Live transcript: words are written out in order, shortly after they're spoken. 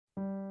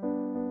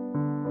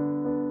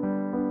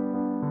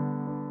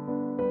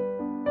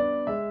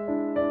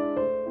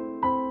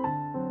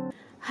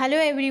Hello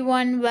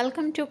everyone,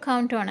 welcome to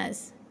Count on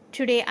Us.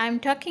 Today I am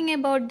talking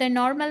about the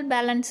normal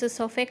balances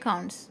of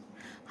accounts.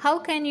 How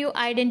can you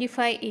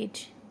identify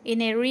it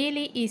in a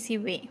really easy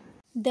way?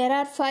 There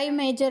are 5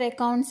 major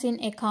accounts in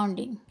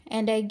accounting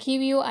and I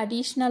give you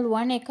additional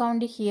one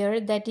account here,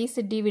 that is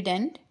a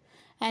dividend,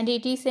 and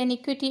it is an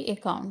equity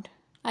account.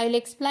 I will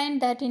explain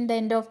that in the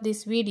end of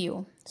this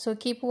video, so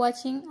keep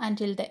watching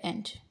until the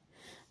end.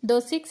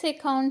 Those 6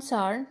 accounts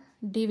are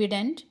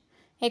dividend,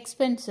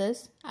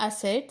 expenses,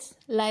 assets,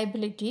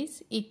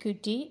 liabilities,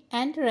 equity,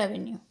 and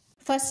revenue.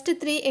 First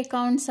 3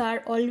 accounts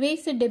are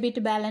always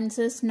debit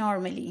balances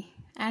normally,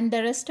 and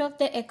the rest of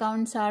the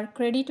accounts are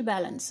credit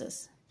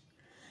balances.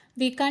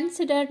 We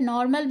consider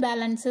normal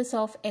balances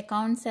of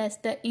accounts as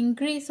the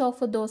increase of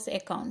those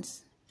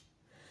accounts.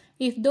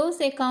 If those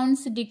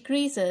accounts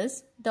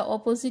decreases, the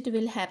opposite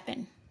will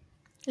happen.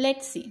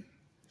 Let's see.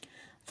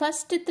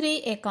 First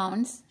 3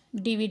 accounts,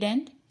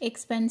 dividend,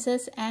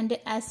 expenses and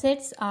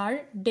assets,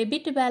 are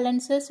debit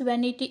balances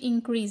when it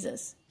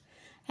increases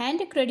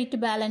and credit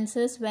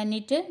balances when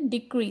it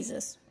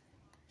decreases.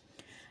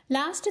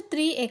 Last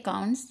 3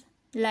 accounts,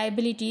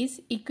 liabilities,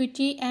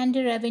 equity and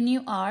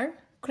revenue, are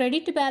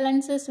credit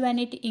balances when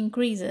it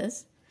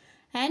increases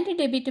and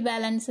debit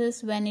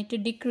balances when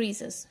it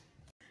decreases.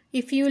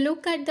 If you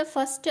look at the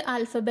first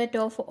alphabet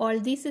of all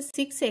these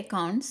 6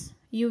 accounts,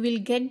 you will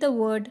get the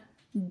word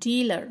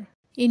dealer.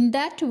 In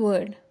that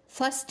word,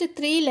 first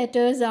 3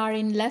 letters are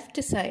in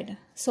left side,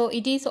 so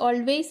it is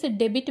always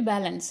debit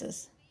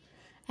balances,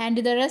 and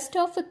the rest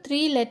of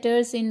 3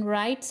 letters in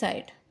right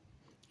side,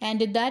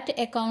 and that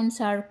accounts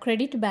are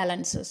credit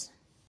balances.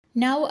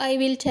 Now I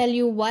will tell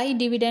you why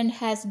dividend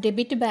has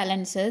debit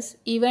balances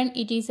even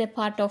it is a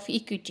part of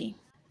equity.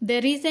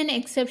 There is an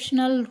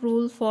exceptional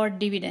rule for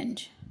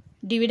dividend.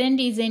 Dividend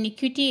is an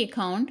equity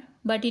account,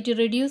 but it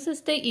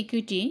reduces the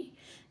equity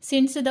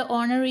since the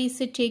owner is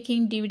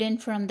taking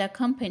dividend from the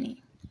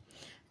company.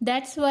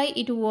 That's why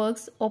it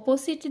works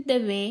opposite the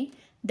way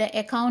the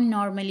account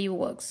normally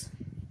works.